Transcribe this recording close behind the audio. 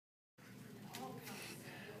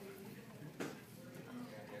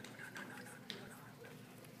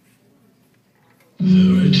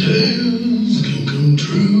Fairy tales can come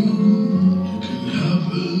true. It can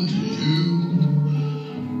happen to you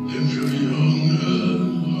if you're young at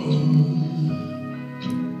heart.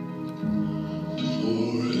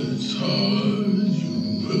 For it's hard, you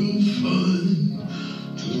will find,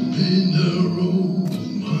 to be narrow of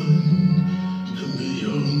mind and be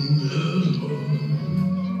young at heart.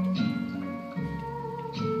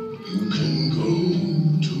 You can go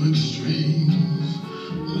to extremes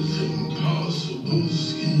with impossible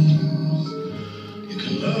schemes. You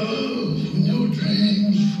can laugh when your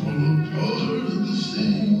dreams fall apart at the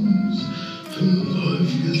seams, and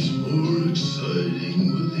life gets more exciting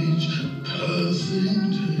with each passing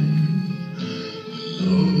day.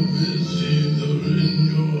 Love is either in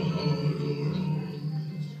your heart or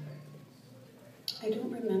home. I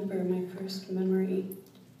don't remember my first memory.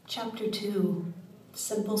 Chapter 2,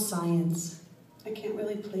 Simple Science. I can't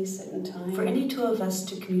really place it in time. For any two of us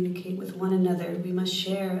to communicate with one another, we must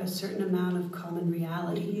share a certain amount of common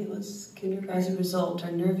reality. It was kindergarten. As a result, our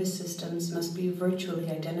nervous systems must be virtually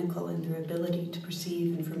identical in their ability to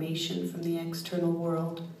perceive information from the external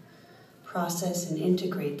world, process and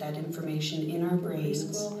integrate that information in our brains,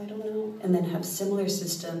 I don't know, and then have similar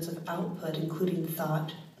systems of output, including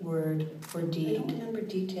thought, word, or deed. I don't remember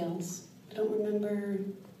details. I don't remember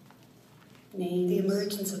names. The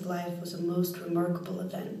emergence of life was a most remarkable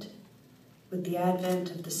event. With the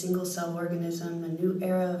advent of the single-cell organism, a new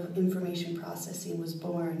era of information processing was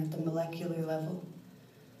born at the molecular level.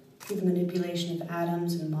 Through the manipulation of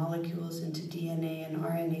atoms and molecules into DNA and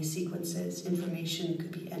RNA sequences, information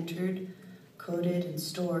could be entered, coded, and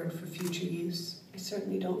stored for future use. I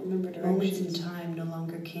certainly don't remember directions. Moments in time no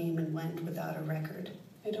longer came and went without a record.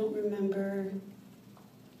 I don't remember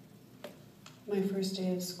my first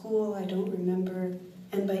day of school. I don't remember,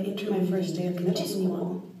 and by my first day of middle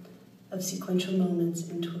school, of sequential moments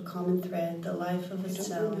into a common thread, the life of a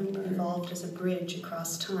cell evolved as a bridge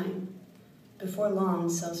across time. Before long,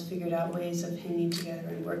 cells figured out ways of hanging together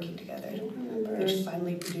and working together. I don't remember, which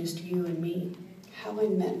finally produced you and me. How I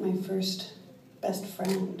met my first best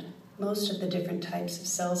friend. Most of the different types of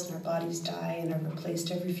cells in our bodies die and are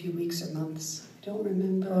replaced every few weeks or months. I don't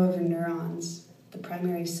remember. However, neurons, the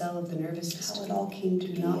primary cell of the nervous system, how it all came to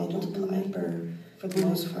be, I don't remember. For the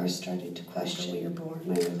most part, started to question when you're born,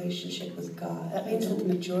 my relationship with God. That means that the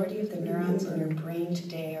majority of the neurons in your brain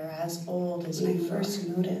today are as old as when I first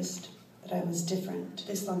noticed that I was different.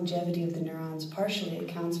 This longevity of the neurons partially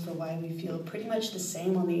accounts for why we feel pretty much the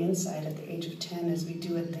same on the inside at the age of 10 as we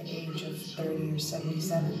do at the age of 30 or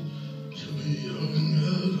 77. To be young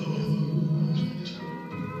at heart,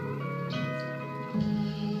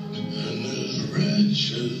 and as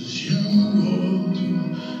rich as you are,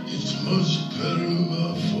 it's much better,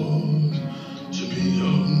 my fault, to be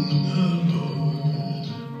young at heart.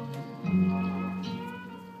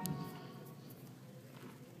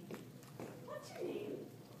 What's your name?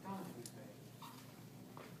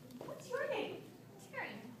 What's your name?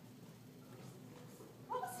 Terry.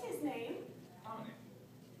 What was his name?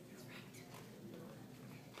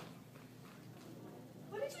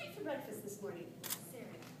 What did you eat for breakfast this morning? Cereal.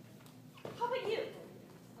 How about you?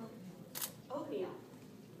 Oatmeal.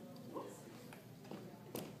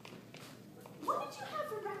 What did you have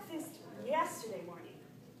for breakfast yesterday morning?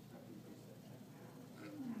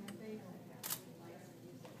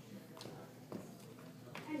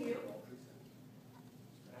 And you?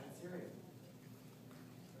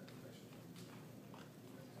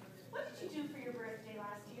 What did you do for your birthday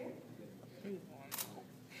last year? I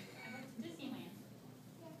went to Disneyland.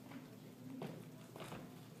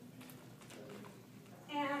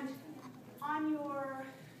 And on your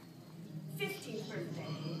 15th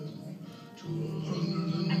birthday,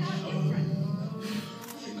 I got a boyfriend.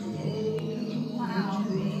 Wow.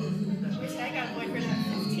 Wish I got a boyfriend at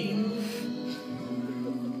 15.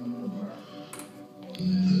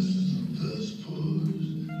 This is the best part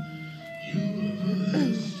you ever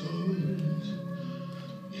had stars.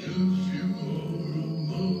 If you are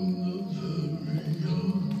among the very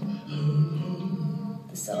young at heart.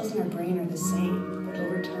 The cells in our brain are the same, but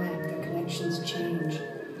over time their connections change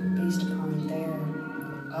based upon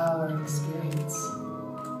our experience. I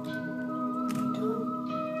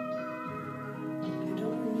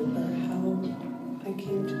don't remember how I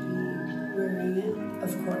came to be where I am.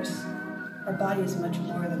 Of course, our body is much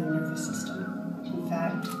more than a nervous system. In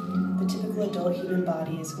fact, the typical adult human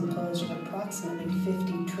body is composed of approximately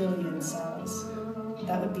 50 trillion cells.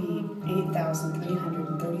 That would be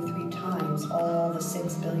 8,333 times all the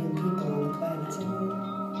 6 billion people on the planet.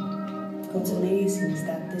 What's amazing is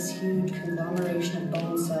that this huge conglomeration of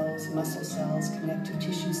bone cells, muscle cells, connective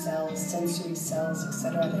tissue cells, sensory cells,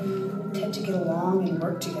 etc., tend to get along and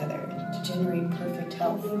work together to generate perfect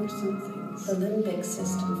health. The limbic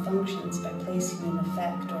system functions by placing an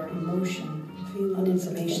effect or emotion on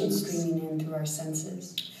information streaming in through our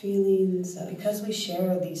senses. Because we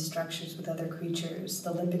share these structures with other creatures,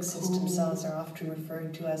 the limbic system cells are often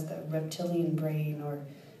referred to as the reptilian brain or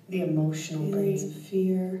the emotional brain.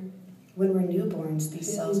 Fear. When we're newborns,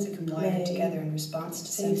 these cells become wired together in response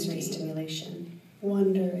to sensory stimulation.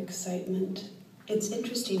 Wonder, excitement. It's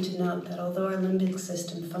interesting to note that although our limbic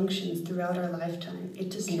system functions throughout our lifetime, it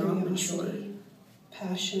does not mature.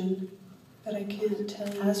 Passion, but I can't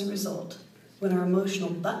tell you. As a result, when our emotional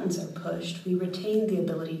buttons are pushed, we retain the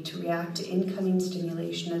ability to react to incoming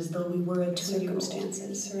stimulation as though we were a 2-year-old,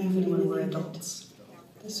 even when we're adults.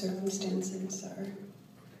 The circumstances are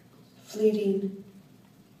fleeting,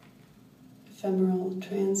 ephemeral,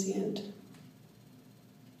 transient,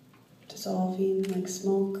 dissolving like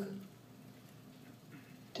smoke,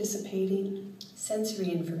 dissipating.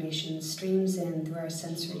 Sensory information streams in through our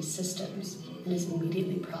sensory systems and is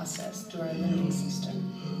immediately processed through our limbic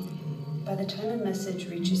system. By the time a message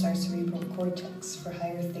reaches our cerebral cortex for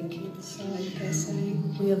higher thinking, So I guess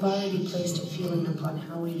we have already placed a feeling upon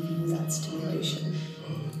how we view that stimulation.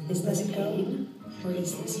 Is this pain or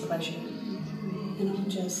is this pleasure? and I'll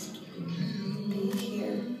just be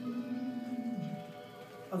here.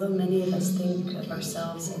 Although many of us think of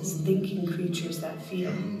ourselves as thinking creatures that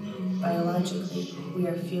feel, biologically we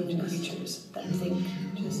are feeling creatures that think.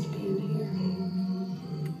 Just being here.